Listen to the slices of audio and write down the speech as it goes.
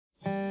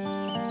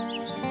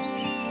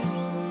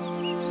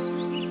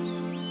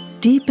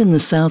Deep in the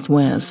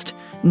Southwest,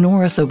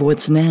 north of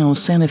what's now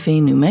Santa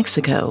Fe, New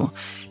Mexico,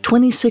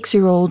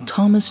 26-year-old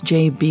Thomas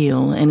J.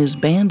 Beale and his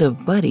band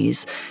of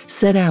buddies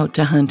set out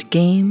to hunt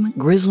game,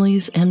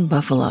 grizzlies, and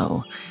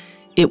buffalo.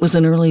 It was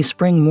an early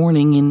spring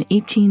morning in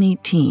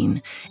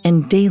 1818,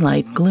 and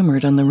daylight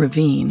glimmered on the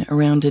ravine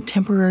around a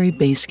temporary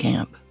base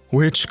camp,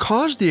 which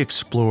caused the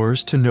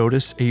explorers to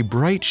notice a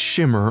bright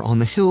shimmer on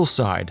the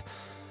hillside.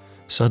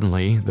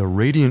 Suddenly, the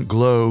radiant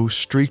glow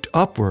streaked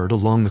upward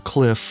along the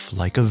cliff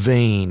like a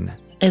vein.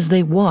 As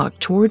they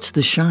walked towards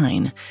the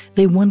shine,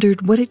 they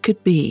wondered what it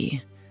could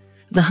be.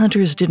 The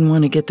hunters didn't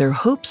want to get their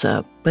hopes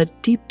up,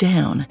 but deep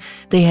down,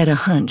 they had a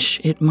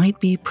hunch it might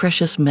be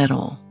precious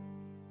metal.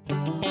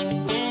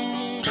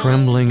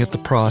 Trembling at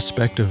the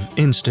prospect of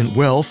instant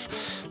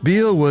wealth,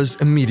 Beale was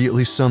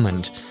immediately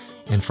summoned,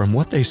 and from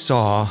what they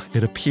saw,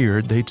 it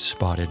appeared they'd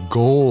spotted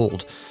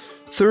gold.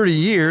 30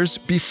 years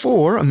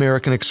before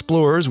American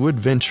explorers would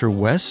venture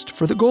west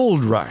for the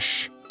gold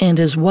rush. And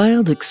as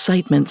wild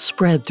excitement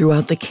spread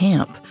throughout the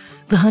camp,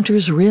 the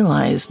hunters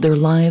realized their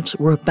lives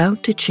were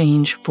about to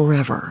change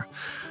forever.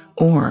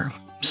 Or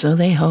so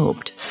they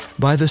hoped.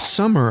 By the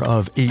summer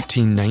of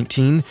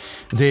 1819,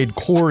 they'd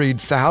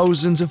quarried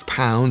thousands of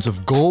pounds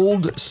of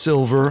gold,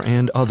 silver,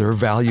 and other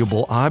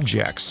valuable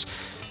objects.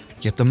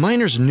 Yet the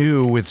miners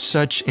knew with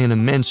such an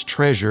immense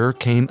treasure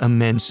came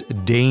immense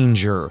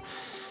danger.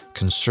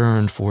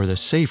 Concerned for the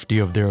safety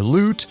of their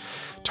loot,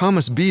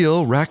 Thomas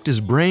Beale racked his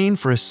brain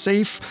for a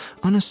safe,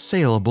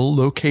 unassailable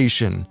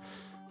location.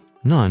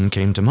 None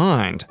came to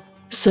mind.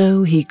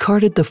 So he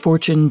carted the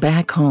fortune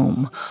back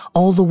home,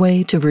 all the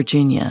way to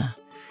Virginia.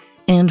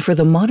 And for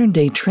the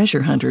modern-day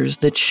treasure hunters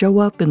that show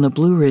up in the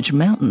Blue Ridge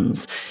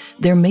Mountains,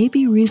 there may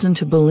be reason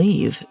to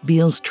believe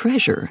Beale's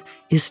treasure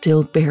is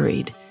still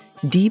buried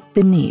deep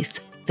beneath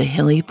the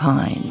hilly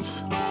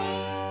pines.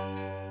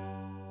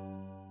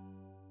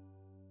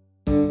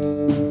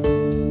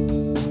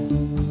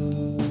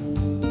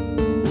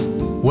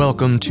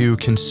 Welcome to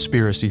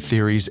Conspiracy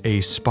Theories, a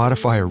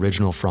Spotify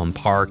original from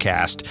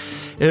Parcast.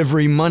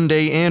 Every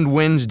Monday and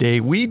Wednesday,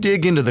 we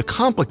dig into the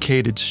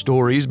complicated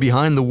stories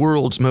behind the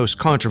world's most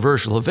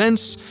controversial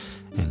events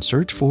and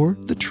search for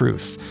the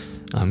truth.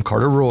 I'm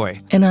Carter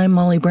Roy. And I'm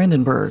Molly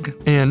Brandenburg.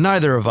 And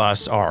neither of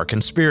us are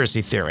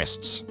conspiracy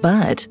theorists.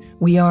 But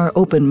we are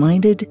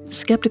open-minded,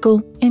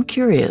 skeptical, and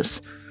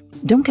curious.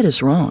 Don't get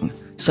us wrong.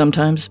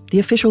 Sometimes the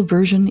official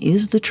version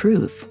is the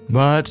truth.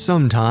 But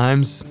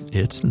sometimes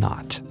it's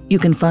not. You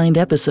can find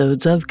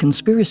episodes of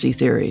Conspiracy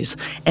Theories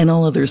and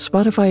all other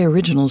Spotify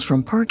originals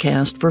from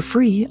Parcast for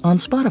free on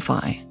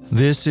Spotify.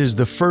 This is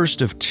the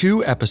first of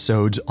 2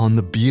 episodes on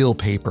the Beale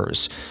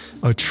Papers,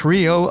 a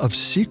trio of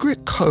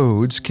secret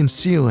codes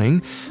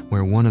concealing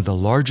where one of the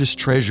largest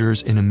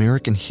treasures in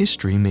American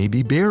history may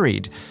be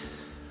buried.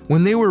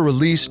 When they were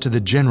released to the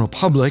general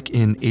public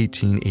in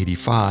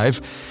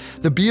 1885,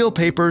 the Beale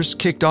Papers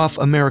kicked off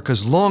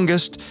America's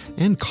longest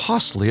and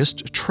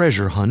costliest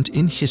treasure hunt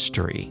in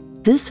history.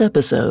 This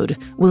episode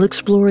will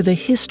explore the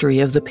history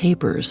of the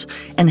papers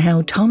and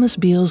how Thomas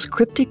Beale's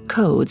cryptic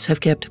codes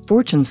have kept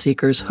fortune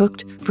seekers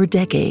hooked for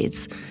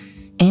decades.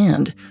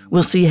 And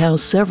we'll see how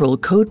several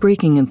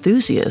code-breaking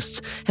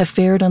enthusiasts have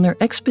fared on their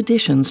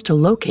expeditions to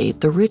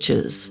locate the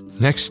riches.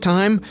 Next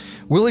time,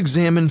 we'll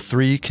examine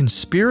 3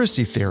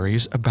 conspiracy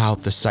theories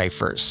about the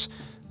ciphers.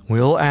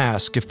 We'll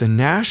ask if the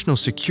National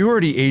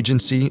Security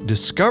Agency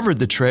discovered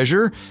the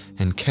treasure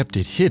and kept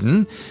it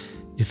hidden,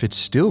 if it's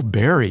still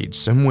buried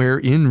somewhere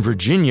in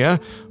Virginia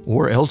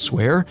or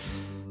elsewhere,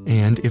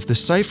 and if the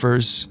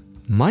ciphers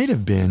might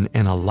have been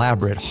an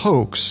elaborate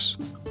hoax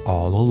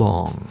all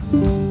along.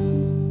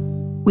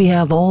 We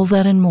have all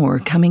that and more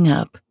coming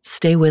up.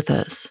 Stay with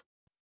us.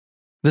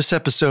 This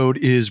episode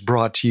is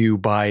brought to you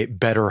by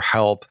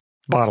BetterHelp.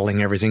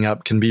 Bottling everything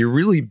up can be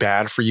really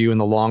bad for you in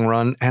the long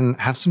run and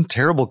have some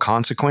terrible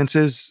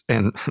consequences,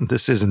 and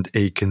this isn't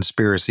a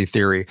conspiracy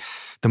theory.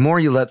 The more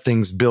you let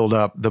things build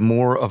up, the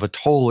more of a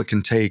toll it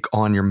can take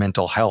on your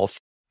mental health.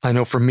 I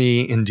know for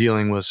me, in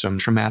dealing with some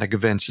traumatic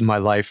events in my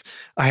life,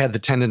 I had the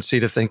tendency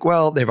to think,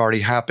 well, they've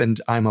already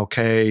happened, I'm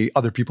okay,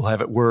 other people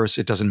have it worse,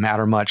 it doesn't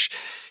matter much.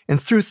 And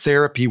through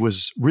therapy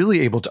was really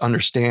able to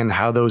understand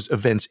how those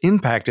events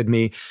impacted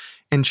me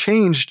and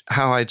changed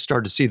how I'd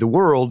started to see the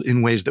world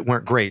in ways that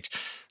weren't great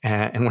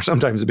and were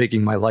sometimes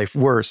making my life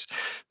worse.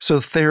 So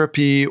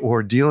therapy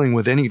or dealing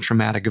with any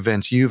traumatic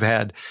events you've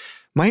had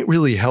might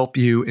really help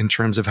you in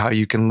terms of how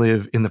you can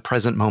live in the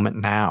present moment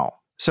now.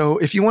 So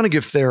if you want to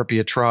give therapy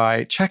a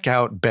try, check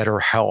out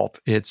BetterHelp.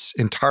 It's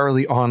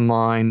entirely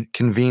online,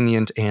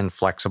 convenient, and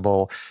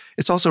flexible.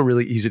 It's also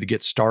really easy to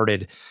get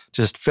started.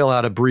 Just fill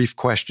out a brief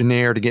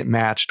questionnaire to get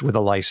matched with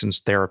a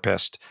licensed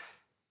therapist.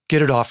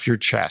 Get it off your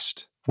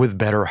chest with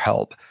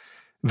BetterHelp.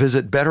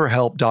 Visit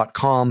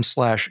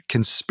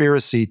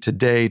betterhelp.com/conspiracy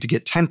today to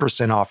get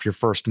 10% off your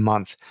first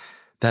month.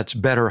 That's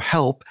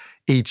BetterHelp,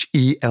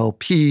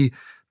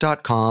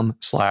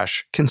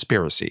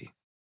 HELP.com/conspiracy.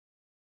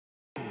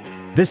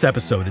 This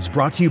episode is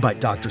brought to you by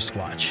Dr.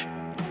 Squatch.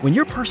 When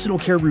your personal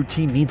care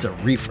routine needs a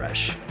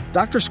refresh,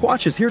 Dr.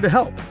 Squatch is here to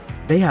help.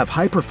 They have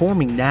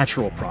high-performing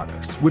natural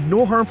products with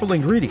no harmful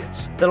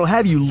ingredients that'll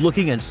have you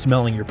looking and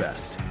smelling your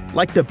best.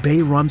 Like the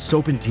Bay Rum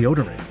Soap and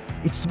Deodorant.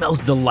 It smells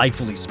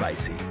delightfully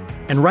spicy.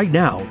 And right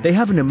now, they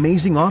have an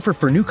amazing offer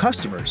for new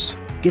customers.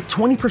 Get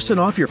 20%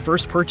 off your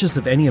first purchase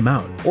of any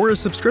amount or a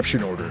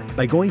subscription order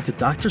by going to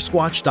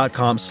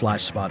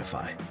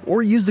drsquatch.com/Spotify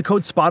or use the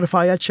code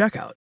Spotify at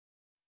checkout.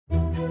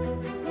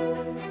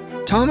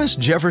 Thomas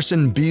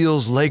Jefferson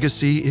Beale's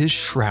legacy is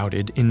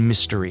shrouded in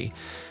mystery.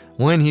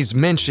 When he's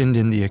mentioned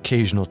in the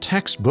occasional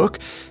textbook,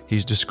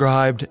 he's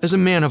described as a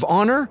man of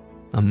honor,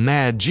 a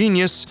mad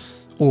genius,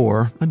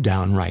 or a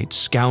downright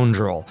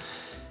scoundrel.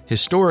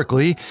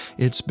 Historically,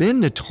 it's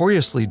been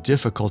notoriously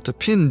difficult to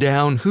pin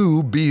down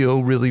who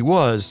Beale really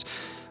was,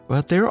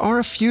 but there are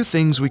a few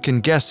things we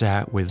can guess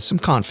at with some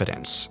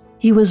confidence.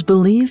 He was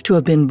believed to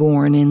have been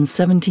born in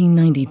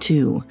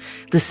 1792,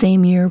 the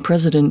same year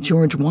President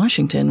George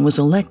Washington was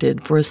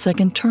elected for a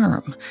second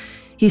term.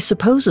 He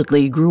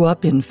supposedly grew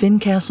up in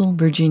Fincastle,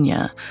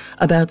 Virginia,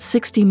 about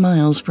 60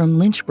 miles from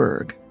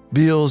Lynchburg.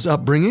 Beale's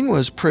upbringing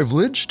was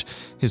privileged.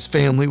 His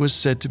family was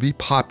said to be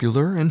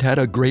popular and had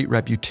a great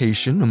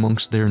reputation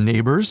amongst their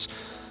neighbors.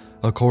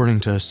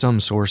 According to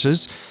some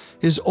sources,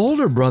 his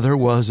older brother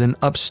was an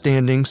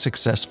upstanding,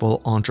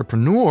 successful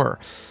entrepreneur.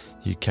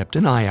 He kept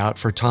an eye out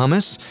for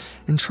Thomas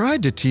and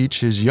tried to teach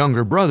his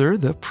younger brother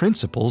the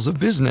principles of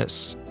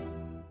business.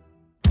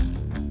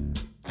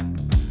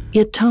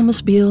 Yet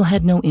Thomas Beale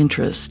had no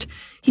interest.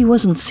 He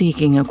wasn't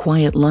seeking a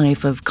quiet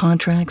life of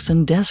contracts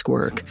and desk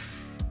work.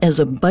 As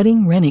a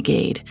budding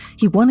renegade,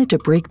 he wanted to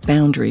break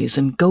boundaries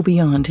and go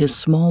beyond his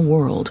small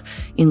world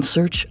in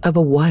search of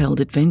a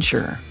wild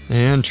adventure.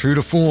 And true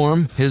to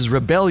form, his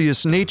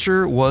rebellious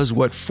nature was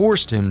what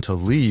forced him to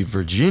leave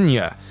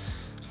Virginia.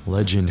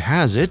 Legend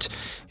has it,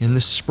 in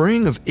the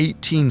spring of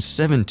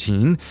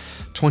 1817,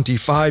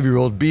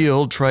 25-year-old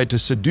Beale tried to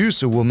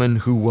seduce a woman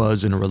who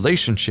was in a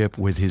relationship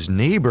with his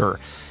neighbor.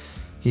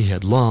 He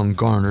had long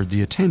garnered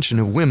the attention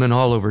of women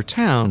all over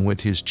town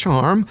with his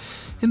charm,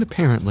 and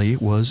apparently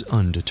was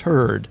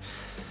undeterred.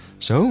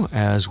 So,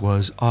 as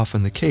was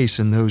often the case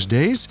in those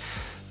days,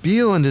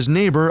 Beale and his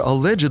neighbor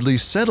allegedly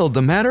settled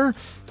the matter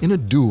in a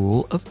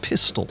duel of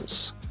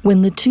pistols.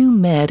 When the two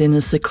met in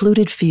a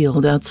secluded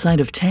field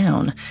outside of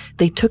town,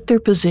 they took their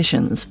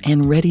positions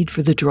and readied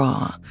for the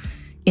draw.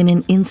 In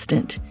an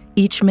instant,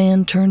 each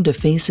man turned to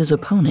face his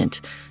opponent,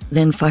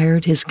 then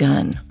fired his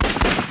gun.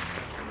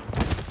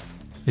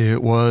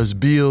 It was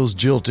Beale's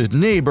jilted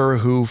neighbor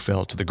who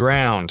fell to the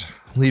ground,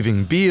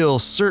 leaving Beale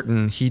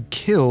certain he'd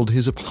killed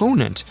his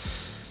opponent.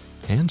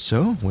 And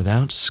so,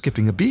 without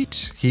skipping a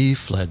beat, he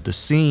fled the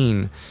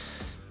scene.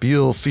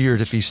 Beale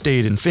feared if he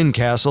stayed in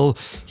Fincastle,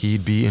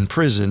 he'd be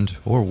imprisoned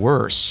or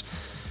worse.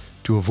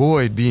 To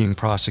avoid being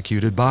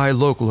prosecuted by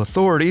local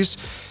authorities,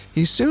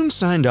 he soon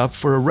signed up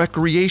for a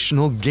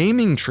recreational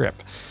gaming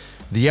trip.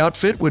 The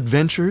outfit would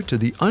venture to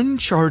the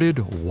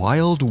uncharted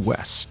Wild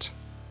West.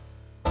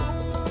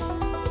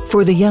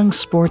 For the young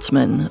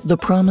sportsman, the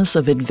promise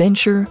of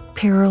adventure,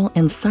 peril,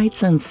 and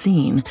sights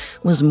unseen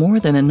was more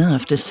than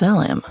enough to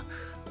sell him.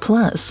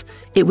 Plus,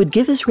 it would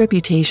give his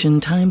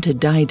reputation time to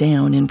die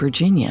down in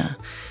Virginia.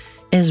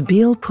 As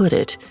Beale put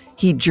it,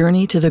 he'd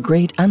journey to the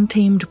great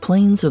untamed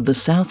plains of the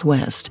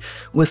Southwest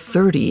with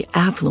 30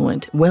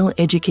 affluent,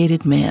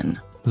 well-educated men.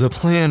 The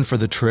plan for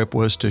the trip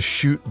was to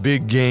shoot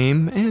big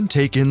game and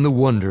take in the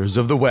wonders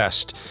of the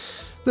West.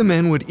 The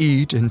men would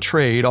eat and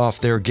trade off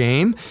their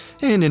game,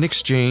 and in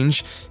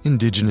exchange,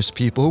 indigenous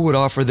people would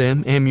offer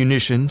them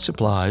ammunition,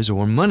 supplies,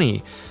 or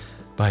money.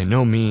 By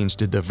no means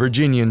did the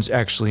Virginians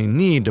actually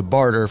need to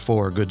barter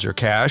for goods or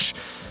cash,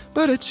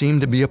 but it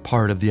seemed to be a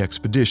part of the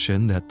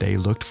expedition that they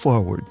looked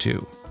forward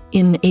to.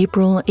 In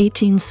April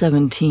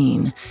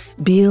 1817,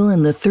 Beale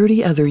and the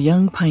 30 other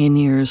young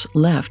pioneers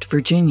left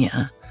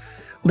Virginia.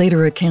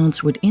 Later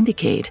accounts would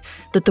indicate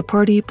that the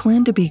party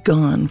planned to be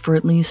gone for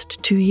at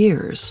least 2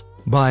 years.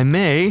 By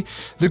May,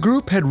 the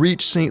group had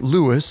reached St.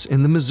 Louis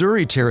in the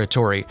Missouri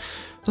Territory,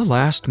 the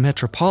last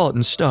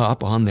metropolitan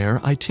stop on their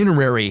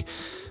itinerary.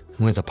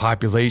 With a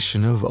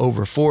population of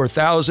over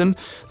 4,000,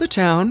 the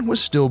town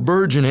was still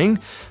burgeoning,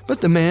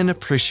 but the men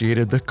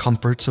appreciated the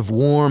comforts of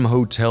warm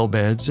hotel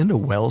beds and a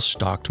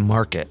well-stocked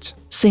market.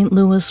 St.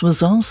 Louis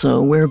was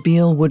also where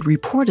Beale would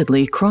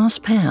reportedly cross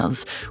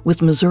paths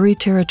with Missouri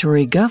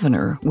Territory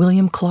Governor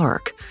William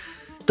Clark.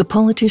 The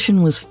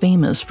politician was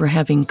famous for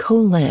having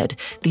co-led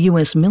the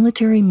U.S.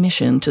 military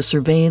mission to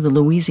survey the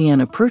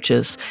Louisiana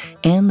Purchase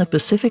and the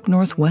Pacific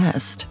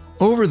Northwest.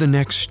 Over the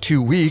next 2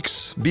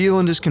 weeks, Beale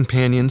and his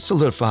companions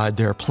solidified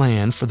their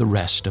plan for the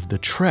rest of the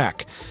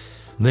trek.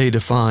 They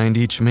defined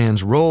each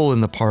man's role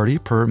in the party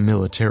per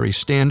military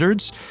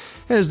standards,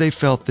 as they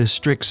felt this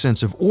strict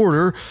sense of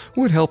order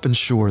would help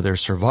ensure their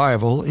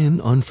survival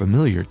in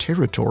unfamiliar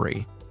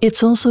territory.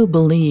 It's also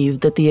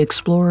believed that the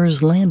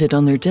explorers landed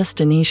on their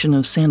destination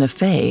of Santa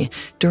Fe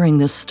during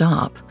this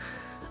stop.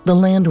 The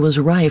land was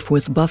rife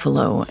with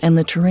buffalo, and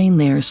the terrain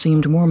there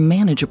seemed more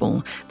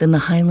manageable than the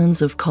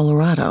highlands of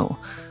Colorado.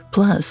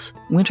 Plus,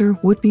 winter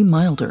would be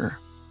milder.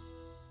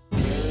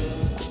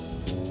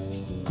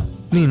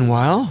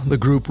 Meanwhile, the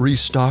group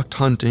restocked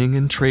hunting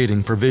and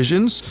trading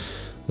provisions.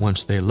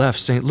 Once they left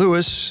St.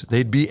 Louis,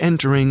 they'd be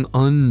entering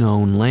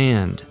unknown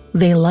land.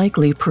 They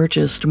likely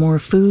purchased more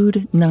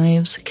food,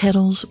 knives,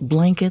 kettles,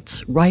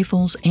 blankets,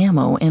 rifles,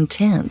 ammo, and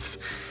tents.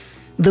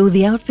 Though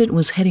the outfit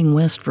was heading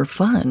west for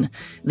fun,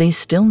 they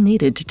still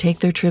needed to take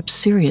their trip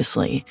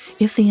seriously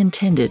if they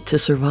intended to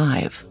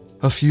survive.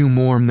 A few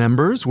more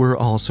members were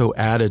also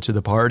added to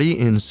the party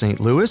in St.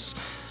 Louis,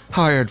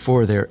 hired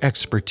for their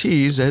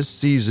expertise as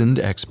seasoned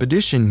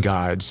expedition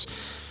guides.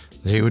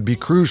 They would be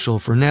crucial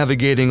for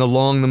navigating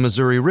along the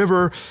Missouri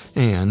River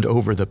and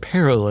over the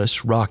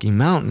perilous Rocky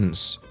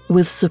Mountains.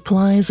 With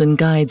supplies and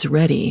guides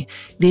ready,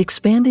 the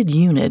expanded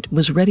unit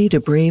was ready to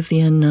brave the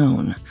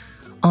unknown.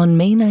 On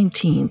May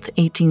 19,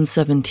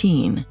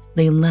 1817,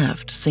 they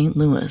left St.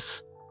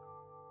 Louis.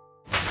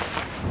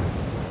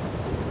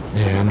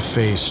 And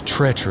faced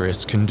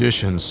treacherous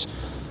conditions.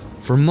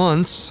 For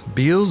months,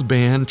 Beale's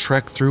band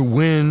trekked through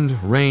wind,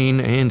 rain,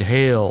 and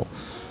hail.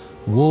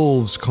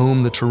 Wolves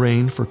combed the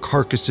terrain for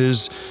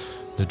carcasses.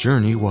 The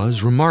journey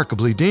was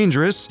remarkably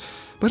dangerous,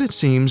 but it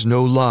seems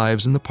no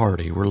lives in the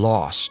party were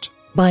lost.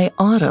 By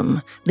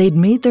autumn, they'd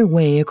made their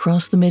way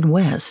across the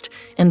Midwest,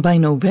 and by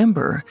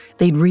November,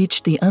 they'd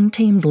reached the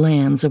untamed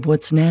lands of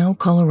what's now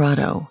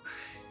Colorado.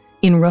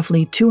 In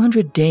roughly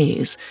 200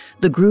 days,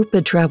 the group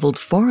had traveled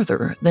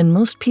farther than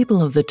most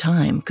people of the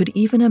time could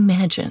even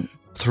imagine.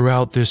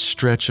 Throughout this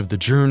stretch of the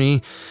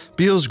journey,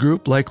 Beale's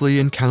group likely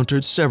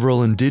encountered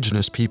several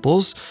indigenous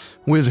peoples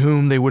with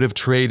whom they would have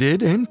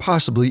traded and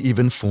possibly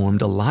even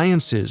formed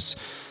alliances.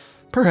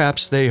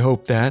 Perhaps they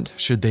hoped that,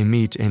 should they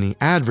meet any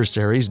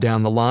adversaries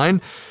down the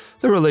line,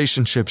 the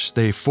relationships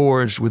they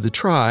forged with the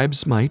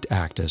tribes might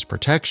act as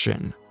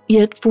protection.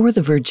 Yet for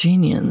the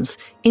Virginians,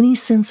 any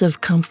sense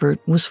of comfort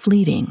was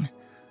fleeting.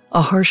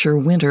 A harsher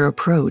winter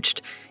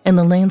approached, and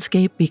the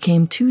landscape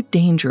became too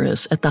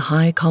dangerous at the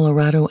high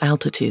Colorado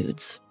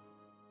altitudes.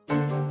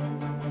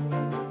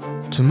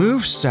 To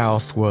move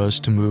south was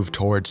to move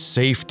towards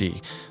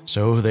safety,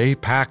 so they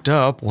packed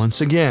up once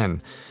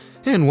again.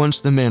 And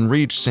once the men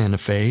reached Santa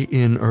Fe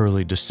in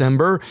early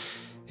December,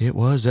 it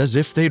was as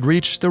if they'd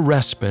reached the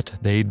respite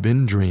they'd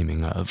been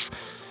dreaming of.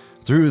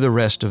 Through the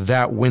rest of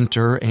that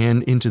winter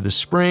and into the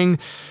spring,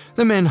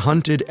 the men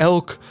hunted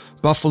elk,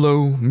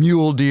 buffalo,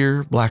 mule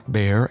deer, black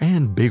bear,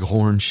 and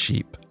bighorn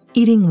sheep.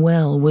 Eating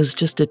well was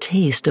just a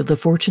taste of the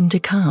fortune to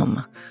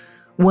come.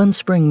 One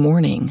spring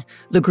morning,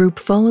 the group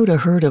followed a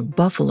herd of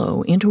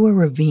buffalo into a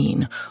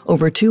ravine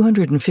over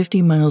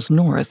 250 miles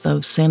north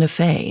of Santa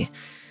Fe.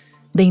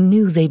 They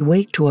knew they'd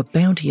wake to a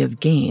bounty of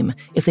game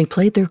if they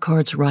played their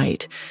cards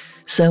right,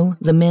 so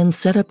the men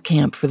set up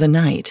camp for the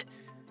night.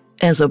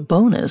 As a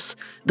bonus,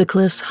 the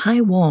cliff's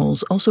high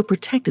walls also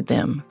protected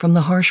them from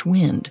the harsh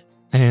wind.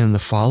 And the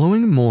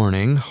following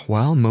morning,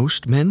 while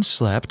most men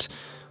slept,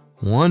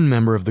 one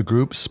member of the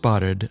group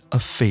spotted a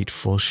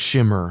fateful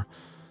shimmer.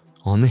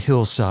 On the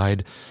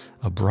hillside,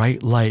 a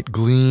bright light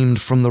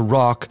gleamed from the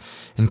rock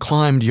and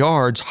climbed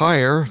yards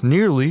higher,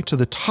 nearly to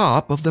the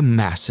top of the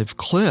massive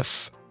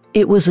cliff.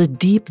 It was a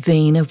deep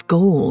vein of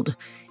gold,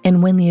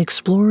 and when the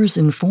explorers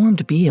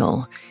informed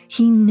Beale,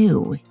 he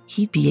knew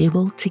he'd be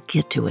able to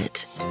get to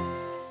it.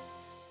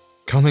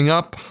 Coming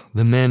up,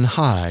 the men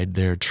hide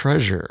their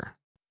treasure.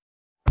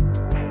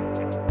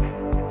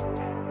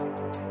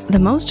 The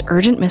most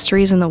urgent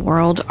mysteries in the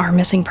world are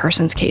missing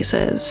persons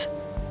cases.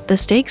 The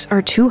stakes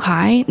are too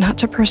high not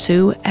to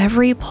pursue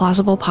every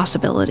plausible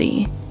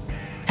possibility,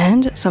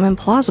 and some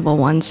implausible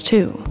ones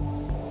too.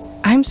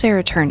 I'm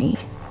Sarah Turney,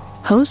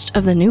 host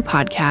of the new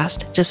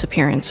podcast,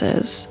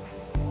 Disappearances.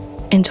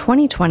 In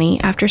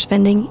 2020, after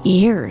spending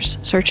years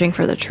searching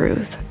for the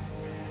truth,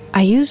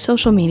 I used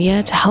social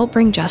media to help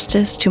bring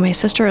justice to my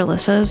sister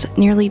Alyssa's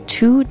nearly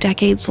 2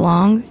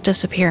 decades-long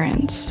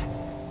disappearance.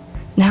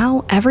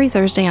 Now, every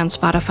Thursday on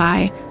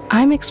Spotify,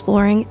 I'm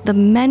exploring the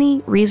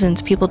many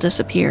reasons people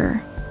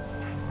disappear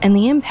and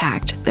the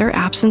impact their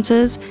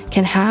absences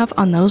can have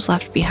on those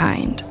left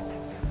behind.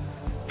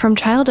 From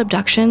child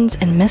abductions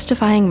and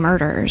mystifying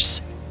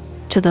murders,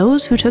 to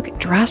those who took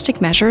drastic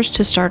measures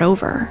to start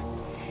over,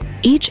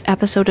 each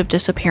episode of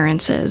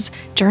Disappearances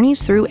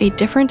journeys through a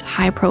different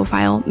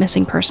high-profile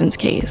missing persons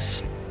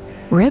case,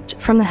 ripped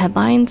from the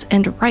headlines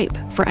and ripe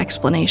for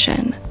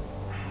explanation.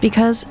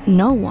 Because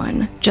no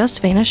one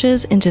just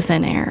vanishes into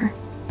thin air.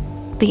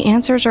 The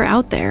answers are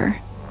out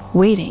there,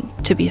 waiting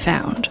to be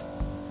found.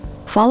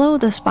 Follow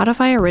the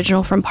Spotify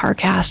original from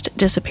Parcast,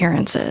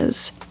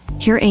 Disappearances.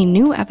 Hear a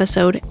new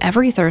episode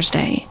every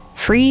Thursday,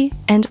 free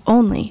and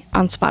only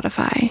on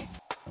Spotify.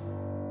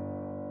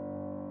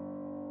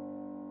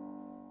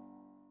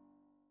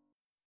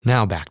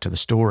 Now back to the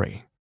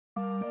story.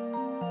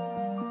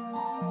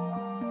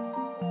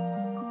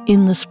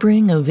 In the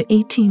spring of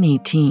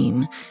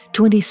 1818,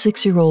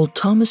 26-year-old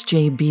Thomas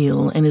J.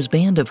 Beale and his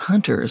band of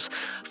hunters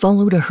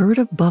followed a herd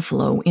of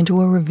buffalo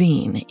into a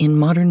ravine in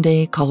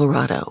modern-day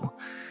Colorado.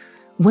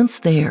 Once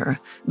there,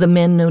 the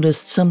men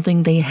noticed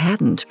something they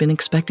hadn't been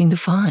expecting to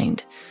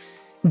find.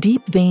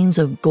 Deep veins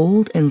of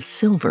gold and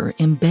silver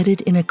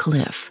embedded in a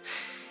cliff.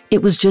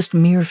 It was just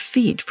mere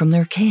feet from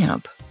their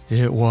camp.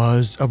 It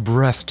was a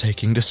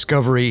breathtaking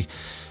discovery.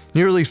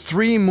 Nearly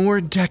 3 more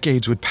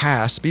decades would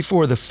pass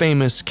before the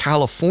famous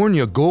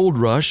California gold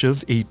rush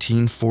of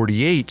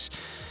 1848.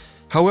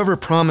 However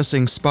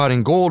promising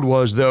spotting gold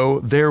was,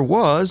 though, there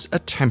was a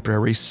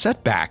temporary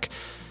setback.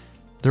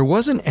 There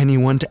wasn't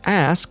anyone to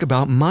ask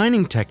about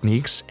mining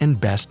techniques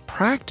and best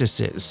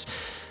practices.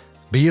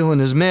 Beale and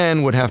his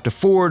men would have to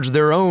forge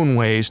their own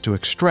ways to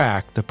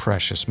extract the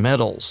precious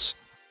metals.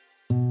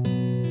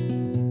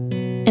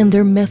 And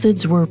their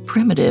methods were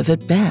primitive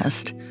at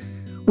best.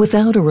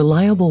 Without a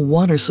reliable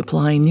water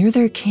supply near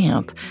their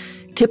camp,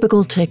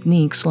 typical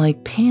techniques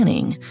like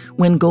panning,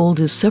 when gold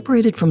is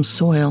separated from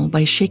soil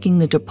by shaking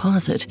the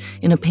deposit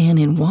in a pan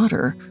in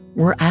water,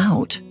 were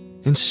out.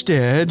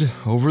 Instead,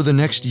 over the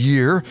next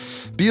year,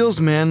 Beale's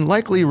men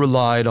likely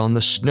relied on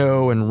the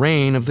snow and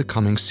rain of the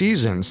coming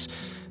seasons.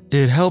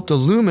 It helped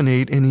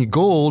illuminate any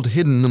gold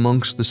hidden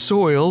amongst the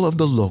soil of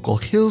the local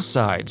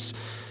hillsides.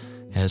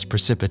 As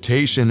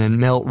precipitation and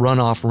melt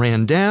runoff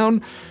ran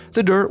down,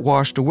 the dirt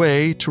washed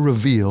away to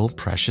reveal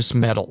precious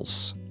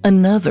metals.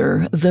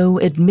 Another, though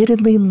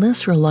admittedly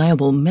less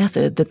reliable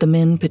method that the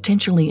men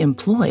potentially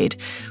employed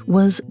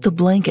was the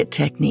blanket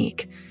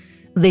technique.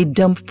 They'd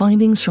dump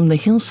findings from the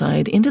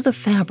hillside into the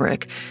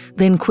fabric,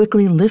 then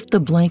quickly lift the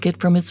blanket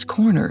from its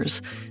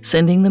corners,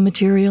 sending the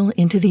material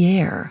into the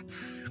air.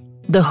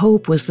 The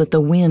hope was that the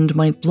wind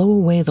might blow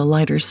away the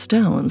lighter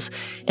stones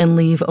and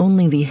leave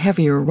only the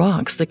heavier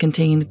rocks that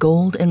contained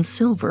gold and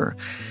silver,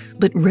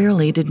 but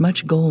rarely did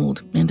much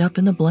gold end up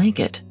in the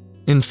blanket.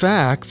 In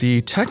fact,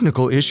 the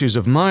technical issues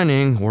of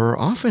mining were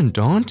often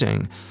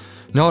daunting.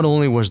 Not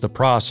only was the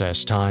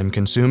process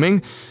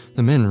time-consuming,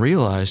 the men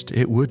realized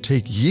it would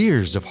take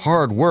years of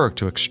hard work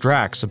to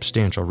extract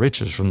substantial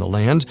riches from the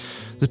land.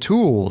 The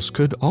tools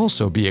could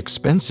also be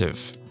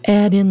expensive.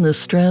 Add in the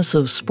stress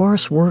of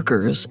sparse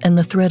workers and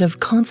the threat of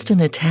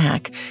constant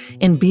attack,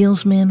 and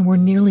Beale's men were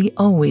nearly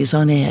always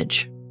on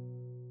edge.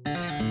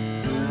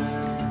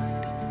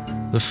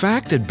 The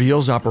fact that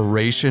Beale's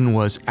operation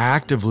was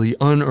actively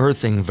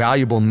unearthing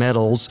valuable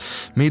metals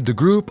made the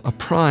group a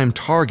prime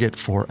target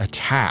for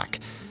attack.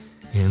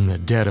 In the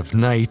dead of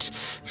night,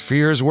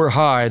 fears were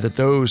high that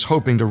those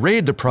hoping to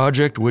raid the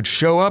project would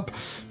show up,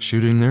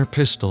 shooting their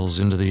pistols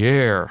into the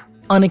air.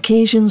 On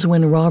occasions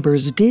when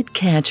robbers did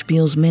catch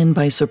Beale's men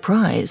by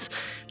surprise,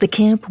 the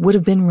camp would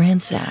have been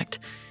ransacked.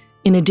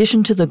 In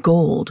addition to the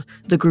gold,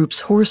 the group's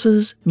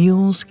horses,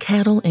 mules,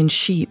 cattle, and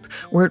sheep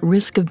were at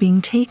risk of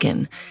being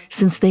taken,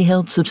 since they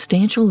held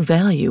substantial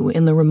value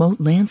in the remote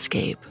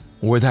landscape.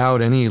 Without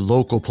any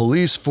local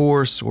police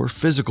force or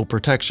physical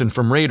protection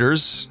from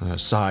raiders,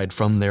 aside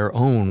from their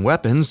own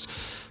weapons,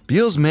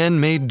 Beale's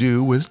men made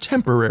do with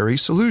temporary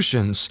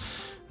solutions.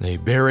 They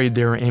buried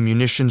their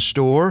ammunition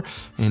store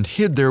and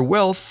hid their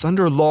wealth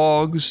under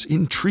logs,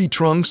 in tree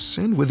trunks,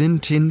 and within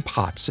tin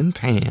pots and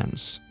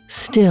pans.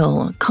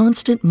 Still,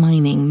 constant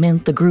mining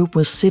meant the group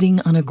was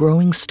sitting on a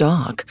growing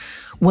stock,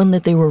 one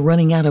that they were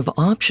running out of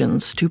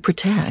options to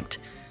protect.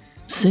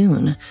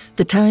 Soon,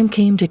 the time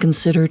came to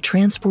consider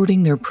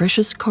transporting their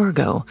precious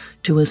cargo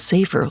to a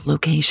safer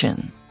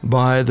location.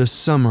 By the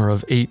summer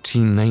of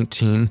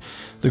 1819,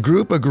 the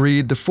group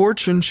agreed the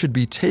fortune should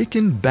be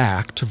taken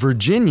back to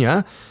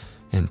Virginia,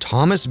 and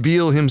Thomas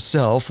Beale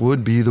himself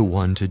would be the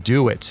one to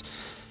do it.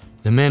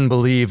 The men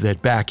believed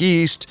that back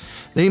east,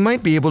 they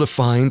might be able to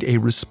find a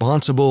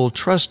responsible,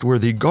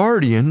 trustworthy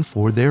guardian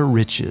for their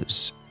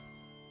riches.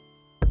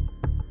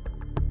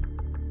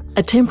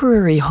 A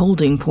temporary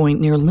holding point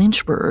near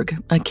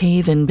Lynchburg, a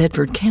cave in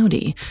Bedford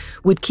County,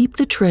 would keep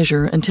the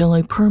treasure until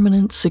a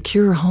permanent,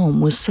 secure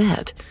home was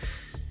set.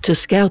 To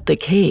scout the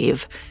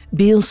cave,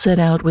 Beale set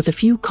out with a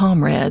few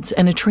comrades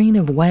and a train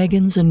of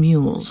wagons and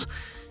mules.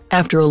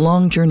 After a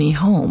long journey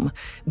home,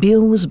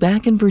 Beale was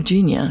back in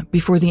Virginia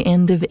before the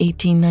end of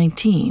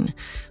 1819,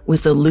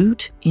 with the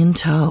loot in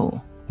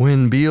tow.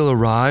 When Beale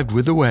arrived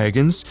with the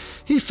wagons,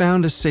 he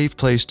found a safe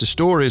place to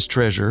store his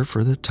treasure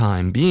for the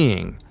time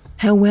being.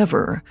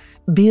 However,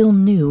 Beale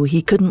knew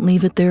he couldn't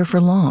leave it there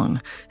for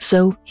long,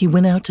 so he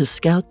went out to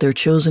scout their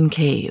chosen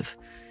cave.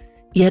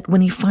 Yet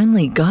when he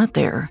finally got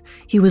there,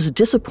 he was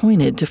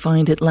disappointed to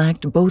find it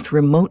lacked both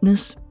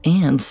remoteness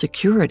and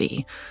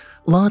security.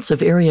 Lots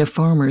of area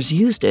farmers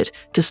used it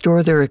to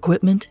store their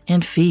equipment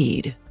and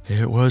feed.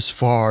 It was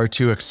far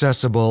too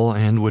accessible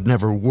and would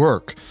never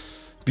work.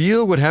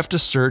 Beale would have to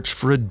search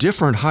for a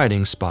different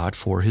hiding spot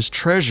for his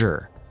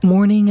treasure.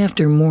 Morning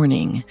after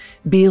morning,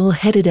 Beale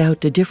headed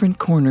out to different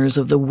corners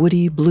of the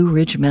woody Blue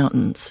Ridge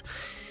Mountains,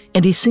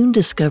 and he soon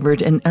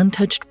discovered an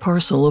untouched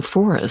parcel of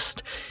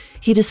forest.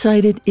 He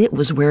decided it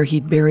was where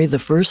he'd bury the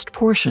first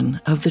portion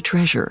of the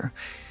treasure.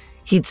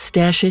 He'd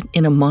stash it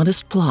in a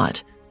modest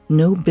plot,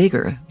 no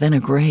bigger than a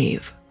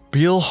grave.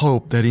 Beale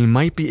hoped that he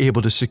might be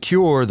able to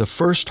secure the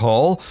first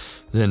haul,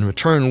 then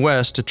return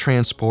west to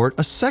transport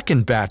a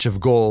second batch of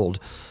gold.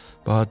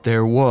 But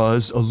there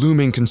was a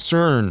looming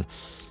concern.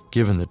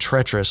 Given the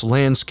treacherous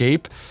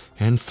landscape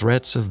and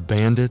threats of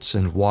bandits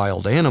and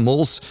wild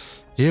animals,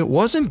 it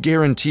wasn't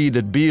guaranteed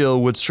that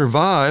Beale would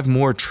survive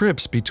more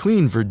trips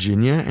between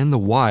Virginia and the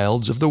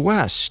wilds of the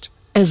West.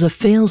 As a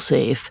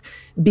failsafe,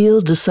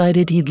 Beale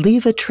decided he'd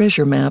leave a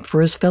treasure map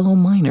for his fellow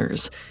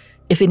miners.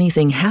 If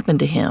anything happened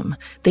to him,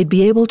 they'd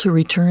be able to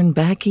return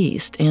back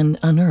east and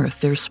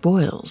unearth their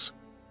spoils.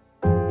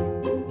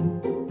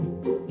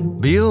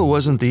 Beale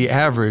wasn't the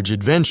average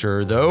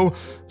adventurer, though,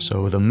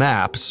 so the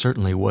map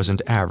certainly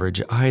wasn't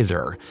average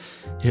either.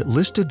 It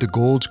listed the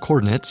gold's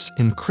coordinates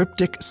in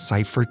cryptic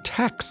cipher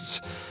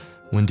texts.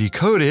 When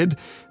decoded,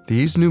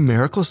 these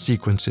numerical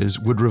sequences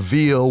would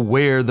reveal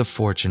where the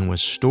fortune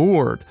was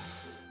stored.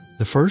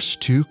 The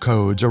first two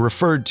codes are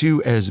referred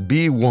to as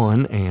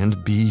B1 and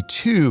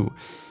B2.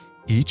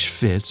 Each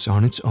fits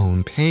on its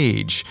own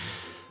page.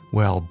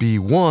 While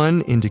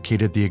B1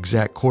 indicated the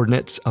exact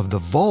coordinates of the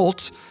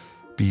vault,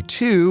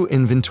 B2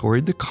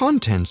 inventoried the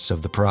contents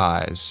of the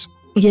prize.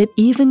 Yet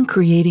even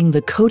creating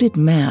the coded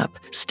map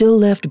still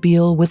left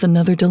Beale with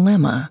another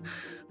dilemma: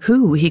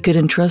 who he could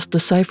entrust the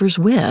ciphers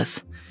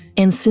with.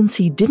 And since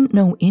he didn't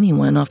know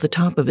anyone off the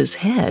top of his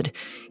head,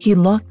 he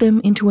locked them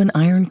into an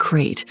iron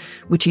crate,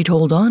 which he'd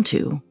hold on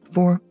to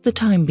for the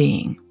time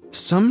being.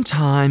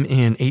 Sometime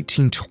in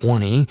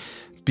 1820,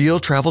 Beale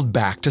traveled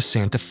back to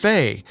Santa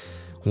Fe.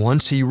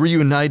 Once he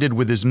reunited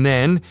with his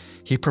men,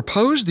 he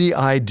proposed the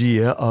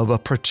idea of a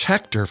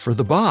protector for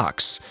the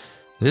box.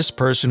 This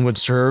person would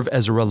serve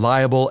as a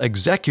reliable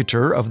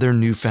executor of their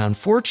newfound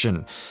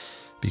fortune,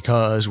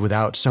 because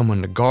without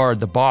someone to guard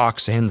the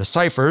box and the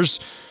ciphers,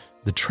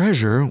 the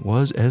treasure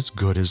was as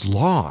good as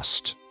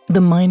lost.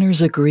 The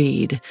miners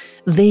agreed.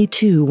 They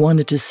too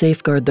wanted to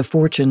safeguard the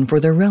fortune for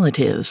their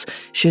relatives,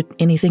 should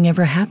anything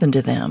ever happen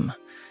to them.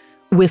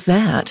 With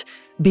that,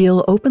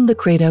 Beale opened the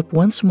crate up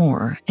once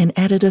more and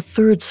added a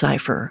third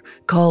cipher,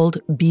 called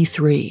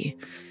B3.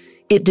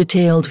 It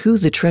detailed who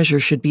the treasure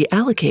should be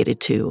allocated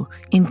to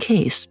in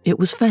case it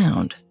was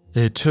found.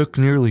 It took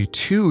nearly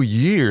 2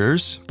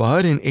 years,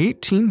 but in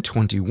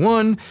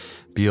 1821,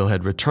 Beale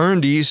had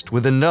returned east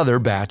with another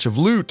batch of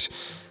loot,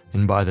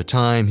 and by the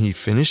time he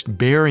finished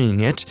burying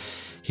it,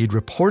 he'd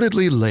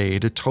reportedly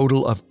laid a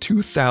total of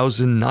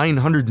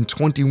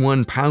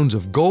 2,921 pounds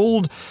of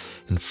gold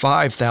and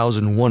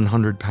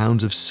 5,100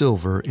 pounds of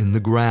silver in the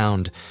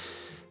ground.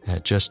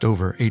 At just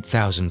over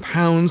 8,000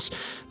 pounds,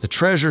 the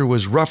treasure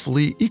was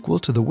roughly equal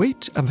to the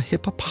weight of a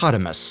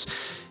hippopotamus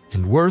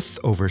and worth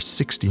over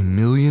 $60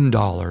 million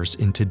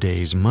in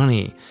today's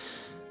money.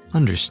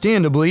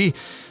 Understandably,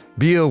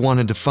 Beale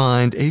wanted to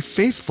find a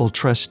faithful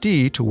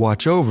trustee to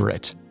watch over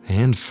it,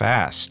 and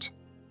fast.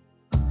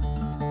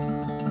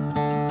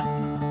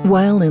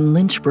 While in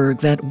Lynchburg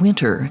that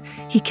winter,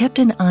 he kept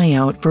an eye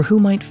out for who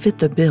might fit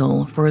the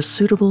bill for a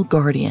suitable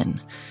guardian.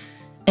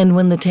 And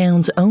when the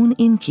town's own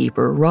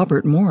innkeeper,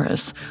 Robert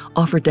Morris,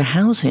 offered to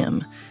house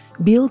him,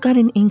 Beale got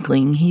an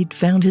inkling he'd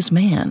found his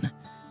man.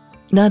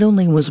 Not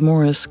only was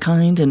Morris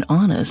kind and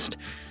honest,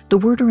 the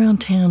word around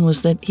town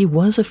was that he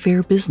was a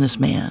fair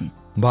businessman.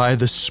 By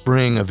the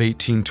spring of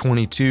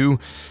 1822,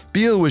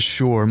 Beale was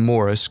sure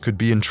Morris could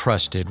be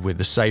entrusted with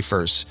the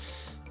ciphers.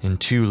 In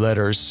 2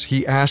 letters,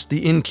 he asked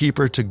the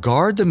innkeeper to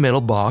guard the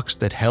metal box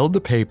that held the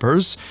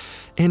papers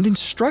and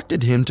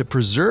instructed him to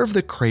preserve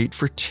the crate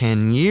for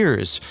 10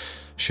 years,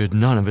 should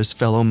none of his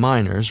fellow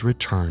miners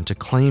return to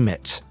claim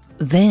it.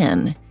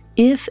 Then,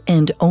 if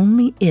and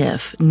only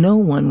if no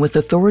one with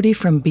authority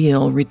from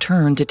Beale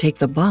returned to take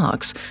the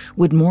box,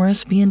 would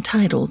Morris be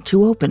entitled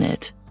to open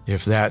it.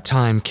 If that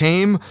time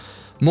came,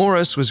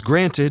 Morris was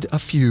granted a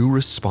few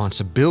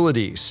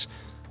responsibilities.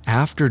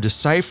 After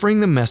deciphering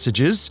the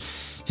messages,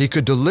 he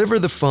could deliver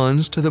the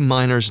funds to the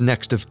miner's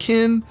next of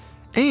kin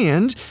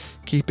and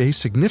keep a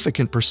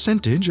significant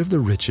percentage of the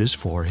riches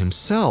for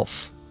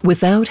himself.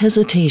 Without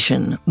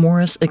hesitation,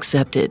 Morris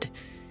accepted.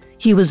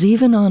 He was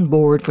even on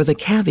board for the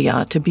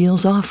caveat to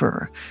Beale's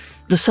offer.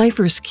 The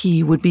cipher's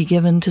key would be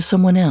given to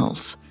someone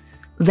else.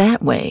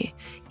 That way,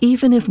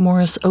 even if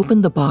Morris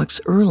opened the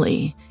box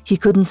early, he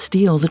couldn't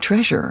steal the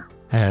treasure.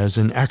 As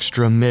an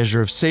extra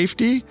measure of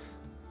safety,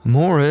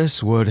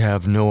 Morris would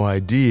have no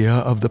idea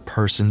of the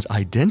person's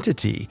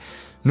identity,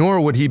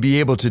 nor would he be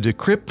able to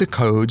decrypt the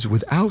codes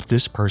without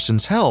this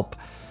person's help.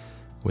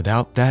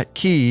 Without that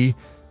key,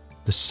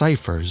 the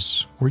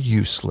ciphers were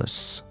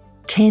useless.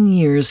 10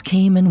 years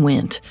came and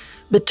went,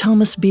 but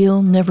Thomas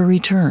Beale never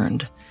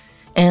returned.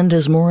 And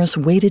as Morris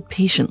waited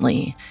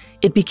patiently,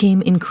 it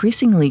became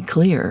increasingly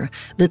clear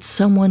that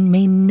someone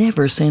may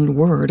never send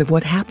word of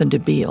what happened to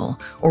Beale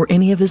or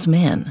any of his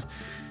men.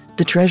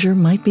 The treasure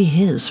might be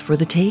his for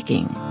the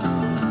taking.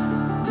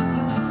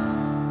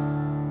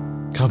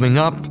 Coming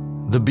up,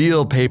 the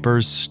Beale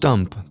papers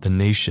stump the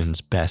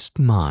nation's best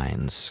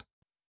minds.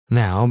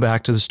 Now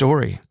back to the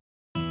story.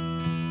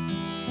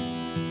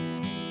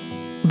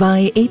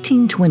 By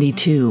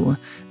 1822,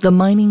 the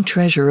mining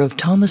treasure of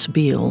Thomas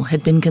Beale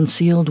had been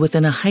concealed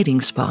within a hiding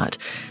spot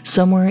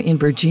somewhere in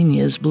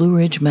Virginia's Blue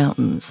Ridge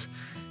Mountains.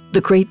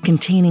 The crate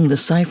containing the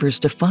ciphers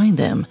to find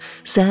them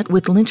sat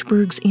with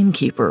Lynchburg's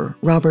innkeeper,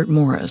 Robert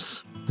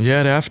Morris.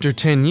 Yet after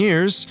 10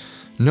 years,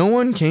 no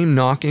one came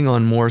knocking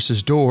on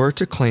Morris's door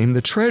to claim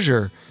the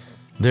treasure.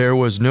 There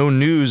was no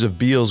news of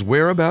Beale's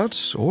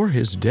whereabouts or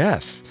his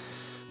death.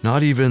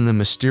 Not even the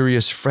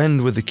mysterious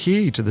friend with the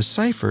key to the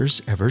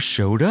ciphers ever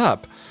showed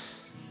up.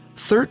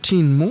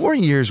 13 more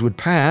years would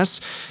pass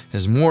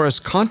as Morris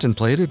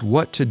contemplated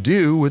what to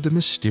do with the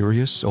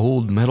mysterious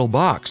old metal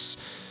box.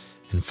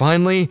 And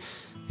finally,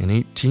 in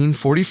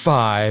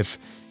 1845,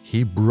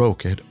 he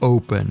broke it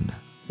open.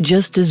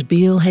 Just as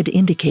Beale had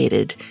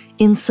indicated,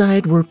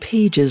 inside were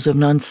pages of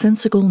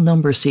nonsensical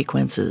number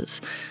sequences.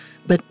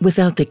 But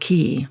without the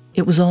key,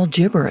 it was all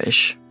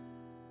gibberish.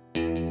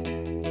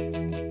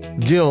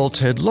 Guilt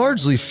had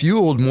largely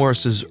fueled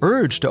Morris's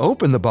urge to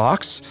open the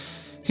box.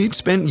 He'd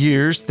spent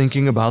years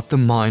thinking about the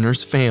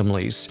miners'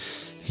 families.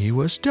 He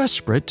was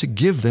desperate to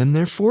give them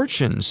their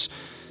fortunes.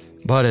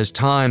 But as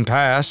time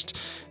passed,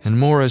 and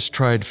Morris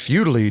tried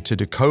futilely to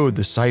decode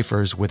the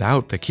ciphers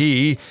without the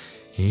key,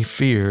 he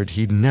feared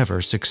he'd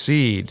never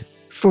succeed.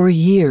 For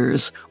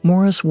years,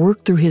 Morris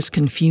worked through his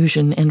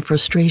confusion and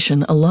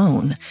frustration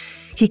alone.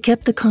 He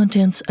kept the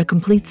contents a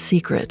complete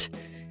secret.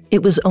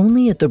 It was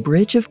only at the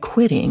bridge of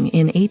quitting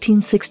in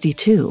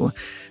 1862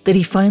 that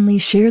he finally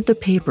shared the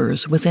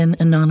papers with an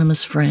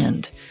anonymous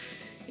friend.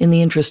 In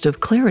the interest of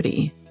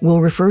clarity,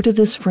 we'll refer to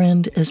this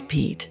friend as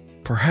Pete.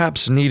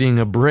 Perhaps needing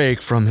a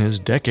break from his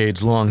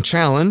decades-long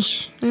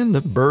challenge and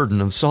the burden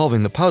of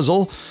solving the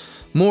puzzle,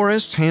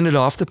 Morris handed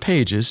off the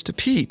pages to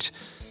Pete.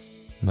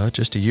 But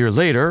just a year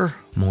later,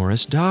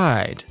 Morris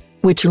died.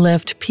 Which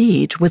left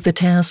Pete with the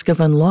task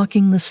of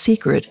unlocking the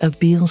secret of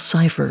Beale's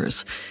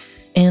ciphers.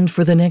 And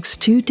for the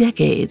next 2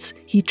 decades,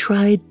 he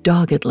tried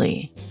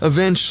doggedly.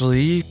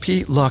 Eventually,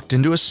 Pete lucked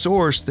into a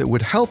source that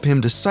would help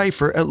him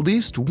decipher at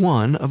least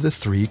one of the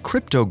 3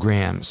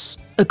 cryptograms.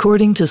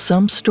 According to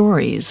some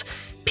stories,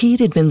 Pete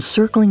had been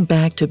circling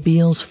back to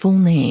Beale's full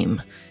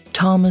name,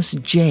 Thomas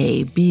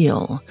J.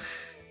 Beale.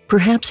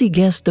 Perhaps he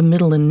guessed the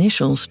middle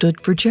initial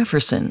stood for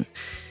Jefferson.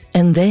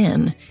 And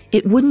then,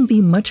 it wouldn't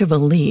be much of a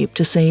leap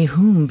to say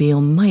whom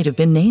Beale might have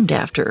been named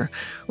after,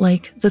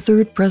 like the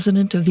 3rd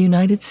President of the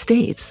United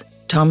States,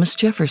 Thomas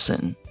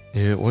Jefferson.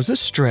 It was a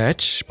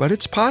stretch, but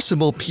it's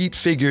possible Pete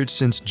figured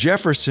since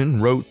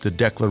Jefferson wrote the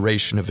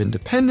Declaration of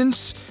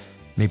Independence,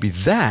 maybe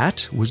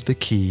that was the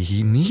key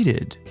he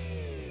needed.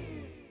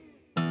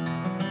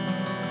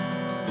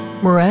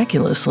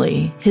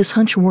 Miraculously, his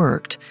hunch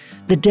worked.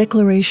 The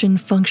Declaration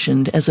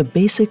functioned as a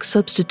basic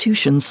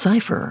substitution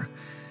cipher.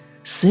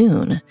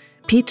 Soon,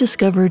 Pete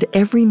discovered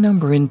every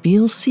number in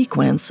Beale's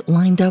sequence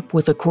lined up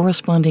with a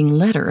corresponding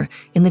letter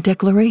in the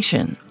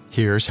Declaration.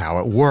 Here's how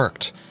it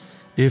worked.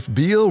 If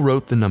Beale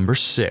wrote the number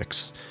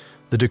 6,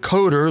 the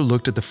decoder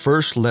looked at the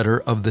first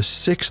letter of the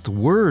 6th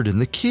word in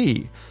the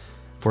key.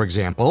 For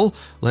example,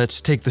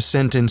 let's take the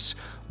sentence,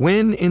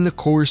 "When in the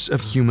course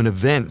of human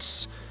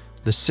events."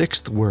 The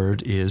 6th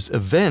word is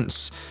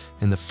events,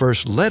 and the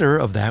first letter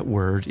of that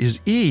word is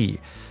E.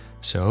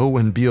 So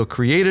when Beale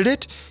created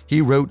it,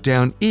 he wrote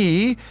down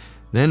E,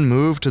 then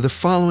moved to the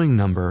following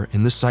number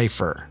in the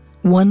cipher.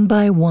 One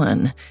by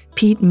one,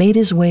 Pete made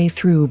his way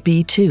through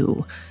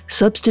B2,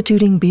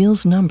 substituting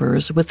Beale's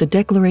numbers with the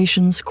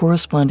Declaration's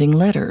corresponding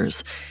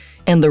letters.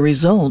 And the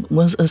result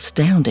was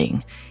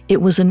astounding.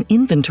 It was an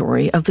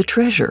inventory of the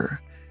treasure.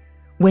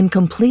 When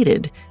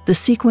completed, the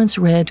sequence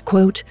read,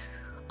 quote,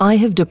 "I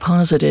have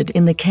deposited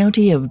in the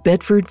county of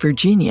Bedford,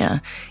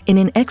 Virginia, in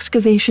an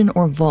excavation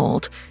or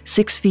vault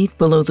 6 feet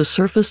below the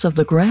surface of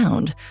the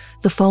ground,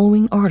 the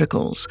following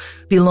articles,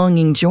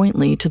 belonging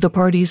jointly to the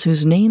parties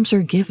whose names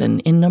are given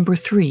in number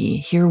 3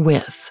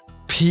 herewith."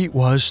 Pete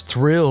was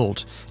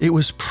thrilled. It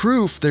was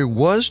proof there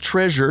was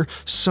treasure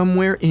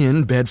somewhere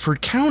in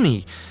Bedford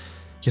County.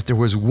 Yet there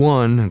was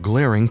one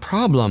glaring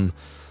problem.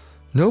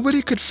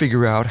 Nobody could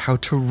figure out how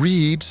to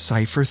read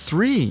cipher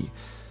 3.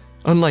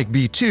 Unlike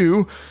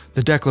B2,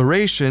 the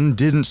Declaration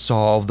didn't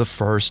solve the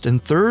 1st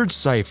and 3rd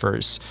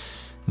ciphers.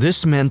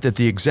 This meant that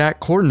the exact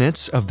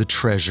coordinates of the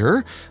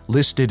treasure,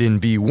 listed in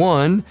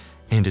B1,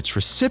 and its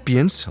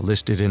recipients,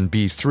 listed in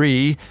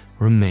B3,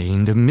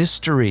 remained a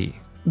mystery.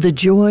 The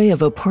joy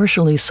of a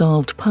partially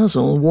solved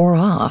puzzle wore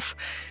off.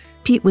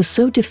 Pete was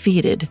so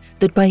defeated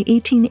that by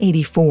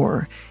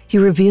 1884, he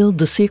revealed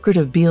the secret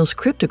of Beale's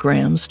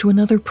cryptograms to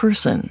another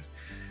person.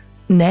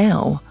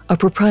 Now, a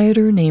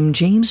proprietor named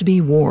James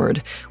B.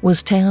 Ward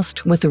was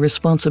tasked with the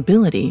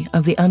responsibility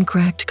of the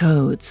uncracked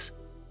codes.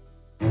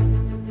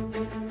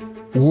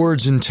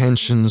 Ward's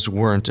intentions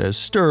weren't as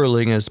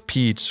sterling as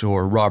Pete's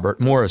or Robert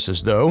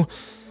Morris's, though.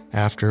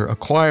 After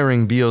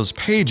acquiring Beale's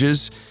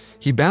pages,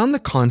 he bound the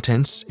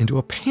contents into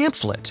a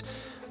pamphlet.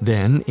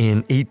 Then,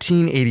 in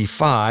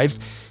 1885,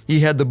 he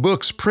had the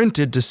books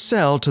printed to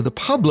sell to the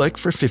public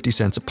for 50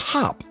 cents a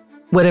pop.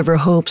 Whatever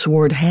hopes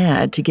Ward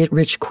had to get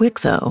rich quick,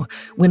 though,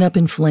 went up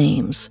in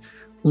flames.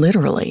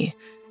 Literally.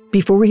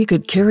 Before he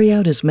could carry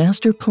out his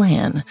master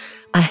plan,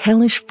 a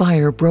hellish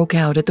fire broke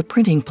out at the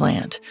printing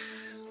plant.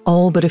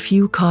 All but a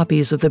few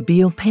copies of the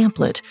Beale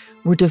pamphlet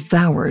were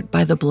devoured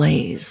by the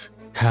blaze.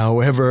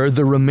 However,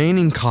 the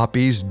remaining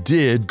copies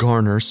did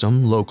garner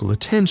some local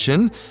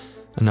attention,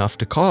 enough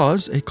to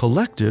cause a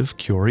collective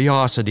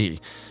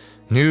curiosity.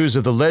 News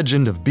of the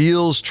legend of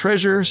Beale's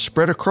treasure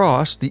spread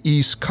across the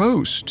East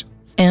Coast.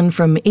 And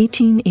from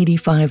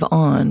 1885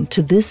 on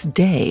to this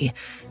day,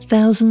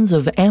 thousands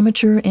of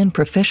amateur and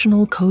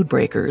professional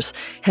codebreakers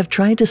have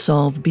tried to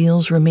solve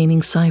Beale's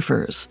remaining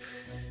ciphers.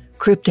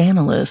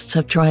 Cryptanalysts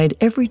have tried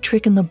every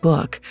trick in the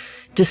book,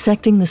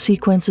 dissecting the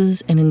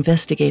sequences and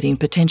investigating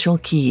potential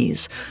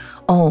keys,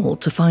 all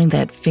to find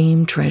that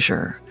famed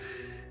treasure.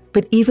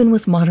 But even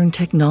with modern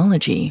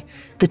technology,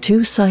 the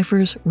two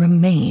ciphers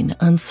remain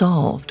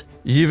unsolved.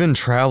 Even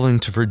traveling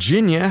to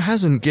Virginia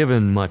hasn't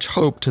given much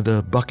hope to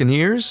the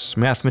buccaneers,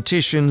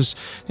 mathematicians,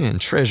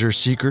 and treasure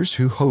seekers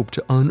who hope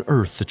to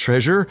unearth the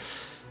treasure.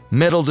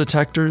 Metal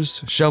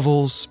detectors,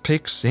 shovels,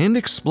 picks, and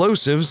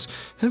explosives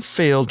have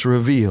failed to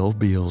reveal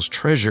Beale's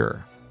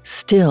treasure.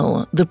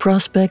 Still, the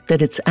prospect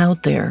that it's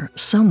out there,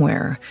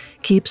 somewhere,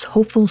 keeps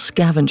hopeful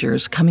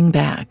scavengers coming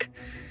back.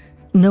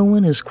 No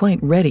one is quite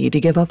ready to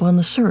give up on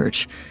the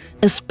search,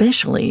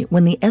 especially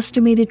when the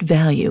estimated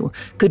value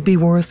could be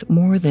worth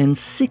more than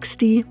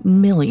 $60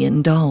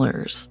 million.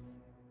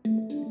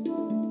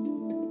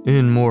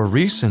 In more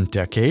recent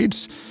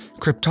decades,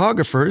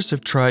 cryptographers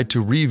have tried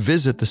to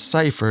revisit the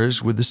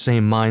ciphers with the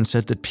same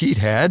mindset that Pete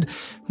had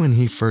when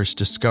he first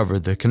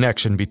discovered the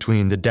connection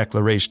between the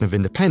Declaration of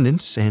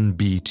Independence and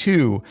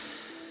B2.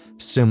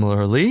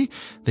 Similarly,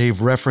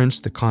 they've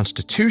referenced the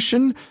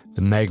Constitution,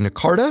 the Magna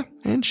Carta,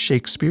 and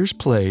Shakespeare's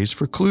plays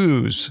for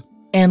clues.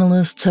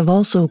 Analysts have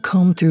also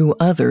combed through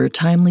other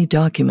timely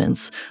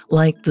documents,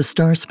 like the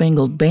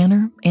Star-Spangled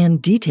Banner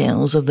and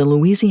details of the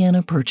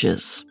Louisiana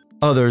Purchase.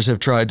 Others have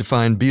tried to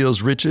find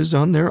Beale's riches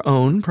on their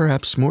own,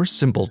 perhaps more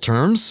simple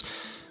terms.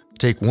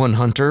 Take one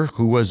hunter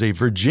who was a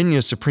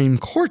Virginia Supreme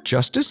Court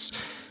justice.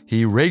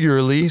 He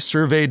regularly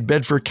surveyed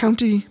Bedford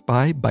County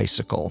by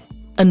bicycle.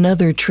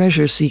 Another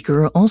treasure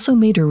seeker also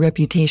made her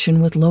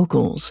reputation with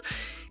locals.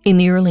 In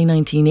the early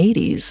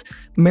 1980s,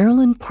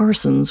 Marilyn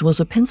Parsons was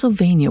a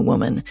Pennsylvania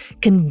woman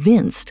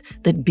convinced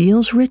that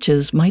Beale's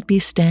riches might be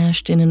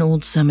stashed in an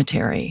old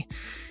cemetery.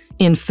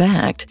 In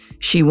fact,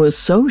 she was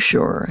so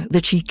sure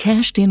that she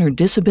cashed in her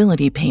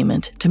disability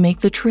payment to make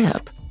the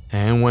trip.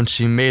 And when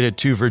she made it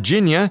to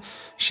Virginia,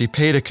 she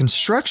paid a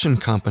construction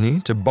company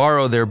to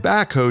borrow their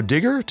backhoe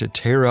digger to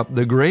tear up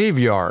the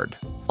graveyard.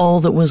 All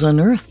that was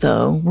unearthed,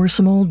 though, were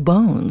some old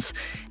bones,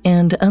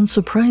 and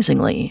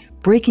unsurprisingly,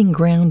 breaking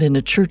ground in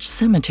a church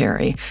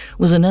cemetery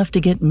was enough to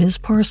get Ms.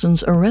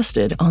 Parsons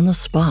arrested on the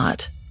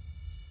spot.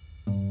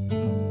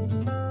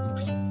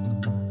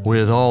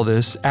 With all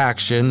this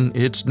action,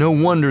 it's no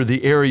wonder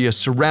the area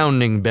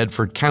surrounding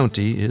Bedford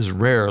County is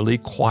rarely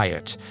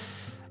quiet.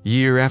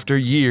 Year after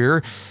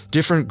year,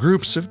 different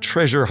groups of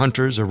treasure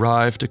hunters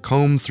arrive to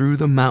comb through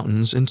the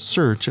mountains in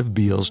search of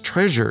Beale's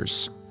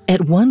treasures.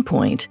 At one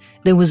point,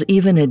 there was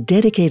even a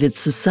dedicated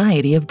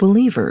society of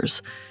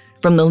believers.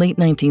 From the late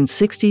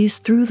 1960s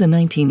through the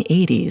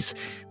 1980s,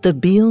 the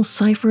Beale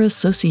Cipher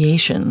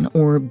Association,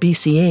 or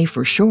BCA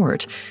for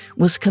short,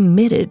 was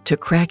committed to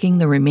cracking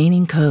the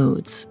remaining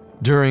codes.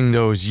 During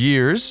those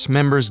years,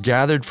 members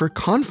gathered for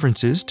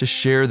conferences to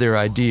share their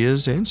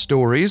ideas and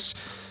stories.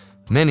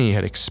 Many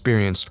had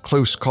experienced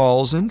close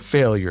calls and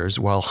failures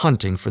while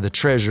hunting for the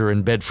treasure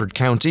in Bedford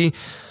County.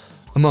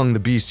 Among the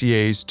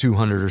BCA's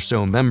 200 or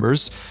so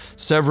members,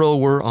 several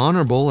were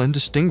honorable and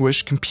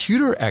distinguished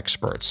computer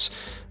experts,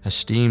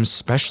 esteemed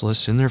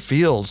specialists in their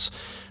fields,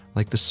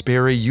 like the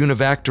Sperry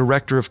UNIVAC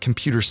Director of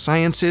Computer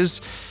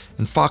Sciences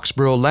and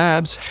Foxborough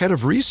Labs Head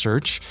of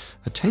Research,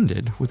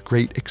 attended with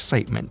great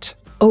excitement.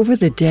 Over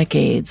the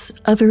decades,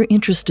 other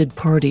interested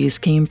parties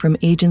came from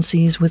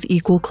agencies with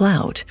equal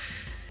clout.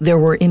 There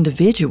were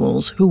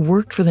individuals who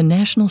worked for the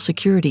National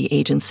Security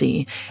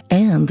Agency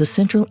and the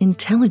Central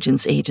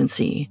Intelligence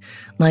Agency,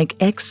 like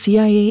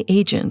ex-CIA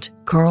agent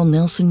Carl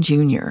Nelson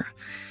Jr.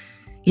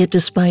 Yet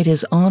despite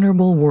his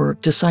honorable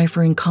work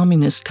deciphering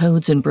communist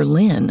codes in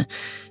Berlin,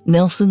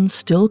 Nelson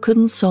still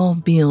couldn't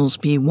solve Beale's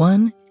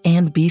B1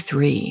 and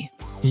B3.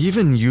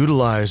 Even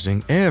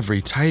utilizing every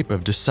type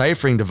of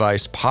deciphering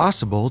device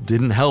possible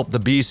didn't help the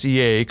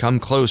BCA come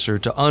closer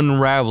to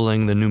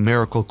unraveling the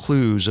numerical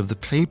clues of the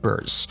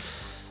papers.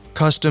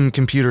 Custom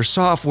computer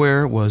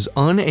software was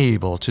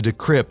unable to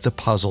decrypt the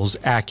puzzles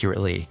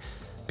accurately,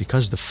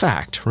 because the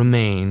fact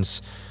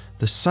remains,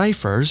 the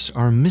ciphers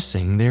are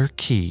missing their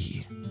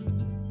key.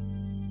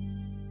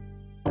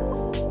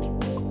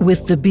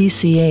 With the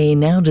BCA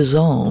now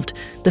dissolved,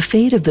 the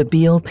fate of the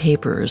Beale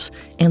papers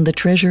and the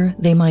treasure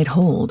they might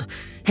hold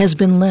has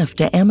been left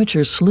to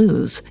amateur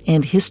sleuths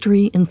and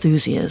history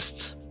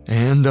enthusiasts.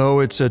 And though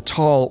it's a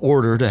tall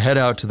order to head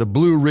out to the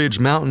Blue Ridge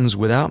Mountains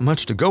without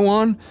much to go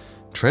on,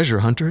 treasure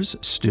hunters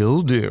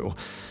still do.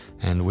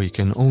 And we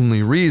can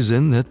only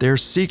reason that they're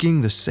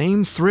seeking the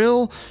same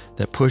thrill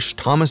that pushed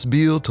Thomas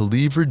Beale to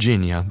leave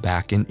Virginia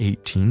back in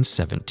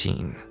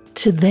 1817.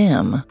 To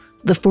them,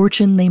 the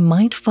fortune they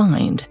might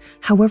find,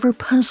 however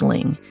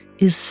puzzling,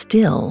 is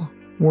still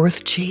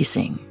worth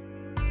chasing.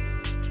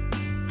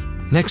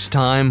 Next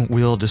time,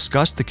 we'll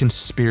discuss the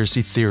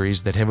conspiracy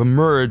theories that have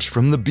emerged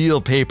from the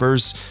Beale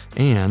papers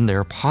and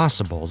their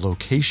possible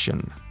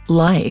location.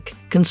 Like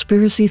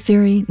conspiracy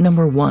theory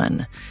number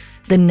 1.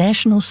 The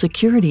National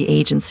Security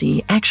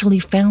Agency actually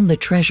found the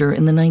treasure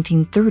in the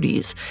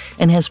 1930s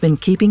and has been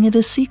keeping it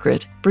a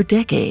secret for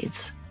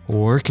decades.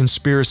 Or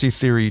conspiracy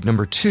theory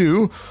number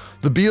 2,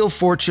 the Beale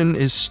fortune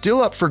is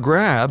still up for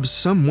grabs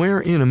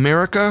somewhere in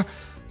America,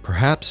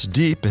 perhaps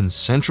deep in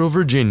central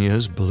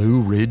Virginia's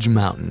Blue Ridge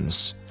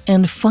Mountains.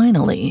 And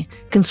finally,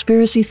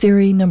 conspiracy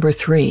theory number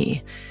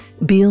 3.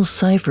 Beale's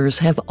ciphers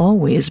have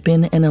always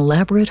been an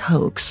elaborate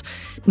hoax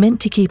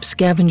meant to keep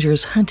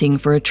scavengers hunting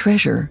for a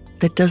treasure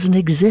that doesn't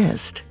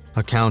exist.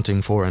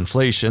 Accounting for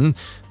inflation,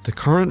 the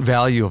current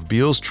value of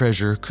Beale's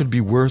treasure could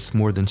be worth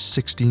more than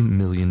 $60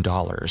 million.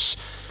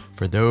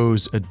 For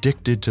those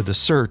addicted to the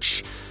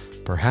search,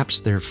 perhaps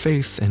their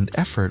faith and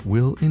effort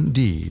will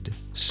indeed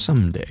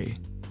someday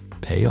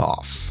pay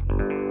off.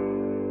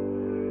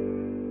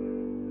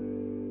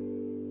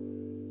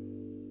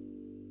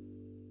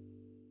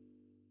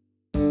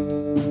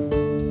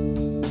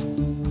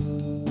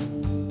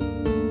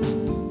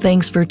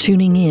 Thanks for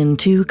tuning in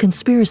to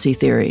Conspiracy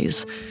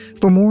Theories.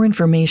 For more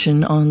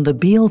information on the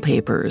Beale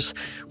papers,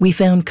 we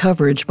found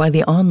coverage by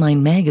the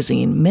online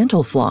magazine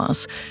Mental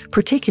Floss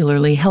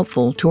particularly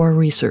helpful to our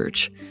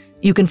research.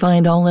 You can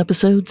find all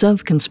episodes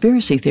of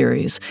Conspiracy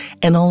Theories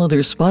and all other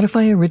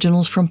Spotify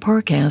originals from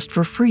Parcast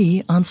for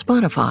free on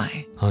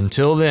Spotify.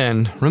 Until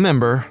then,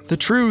 remember, the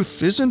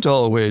truth isn't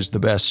always the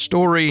best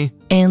story.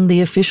 And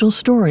the official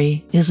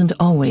story isn't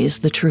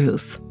always the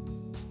truth.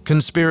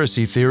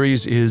 Conspiracy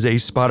Theories is a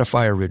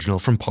Spotify original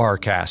from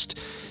Parcast.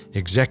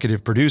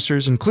 Executive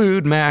producers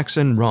include Max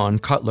and Ron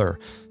Cutler.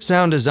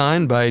 Sound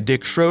design by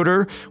Dick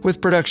Schroeder, with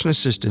production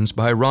assistance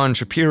by Ron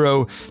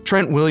Shapiro,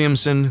 Trent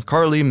Williamson,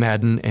 Carly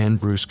Madden, and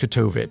Bruce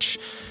Katovich.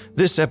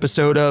 This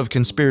episode of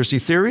Conspiracy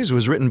Theories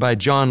was written by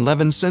John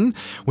Levinson,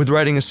 with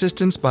writing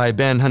assistance by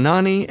Ben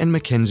Hanani and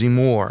Mackenzie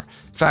Moore,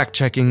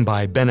 fact-checking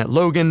by Bennett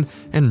Logan,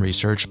 and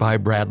research by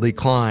Bradley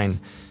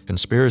Klein.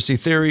 Conspiracy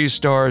Theories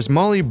stars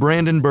Molly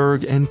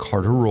Brandenburg and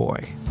Carter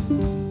Roy.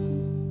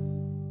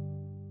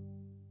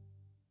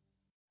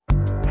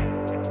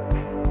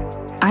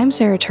 I'm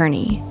Sarah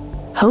Turney,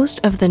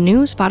 host of the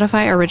new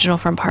Spotify original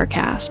from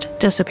Parcast,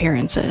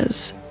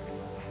 Disappearances.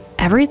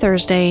 Every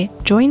Thursday,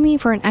 join me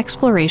for an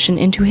exploration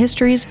into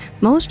history's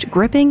most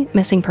gripping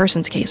missing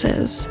persons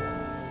cases.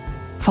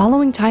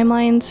 Following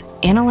timelines,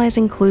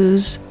 analyzing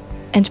clues,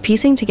 and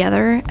piecing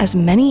together as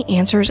many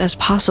answers as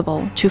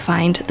possible to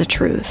find the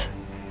truth.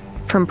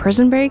 From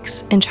prison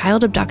breaks and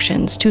child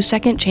abductions to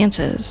second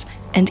chances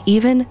and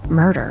even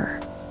murder.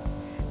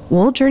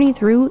 We'll journey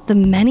through the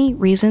many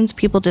reasons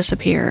people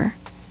disappear.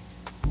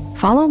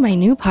 Follow my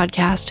new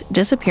podcast,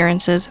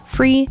 Disappearances,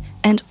 free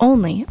and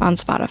only on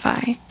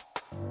Spotify.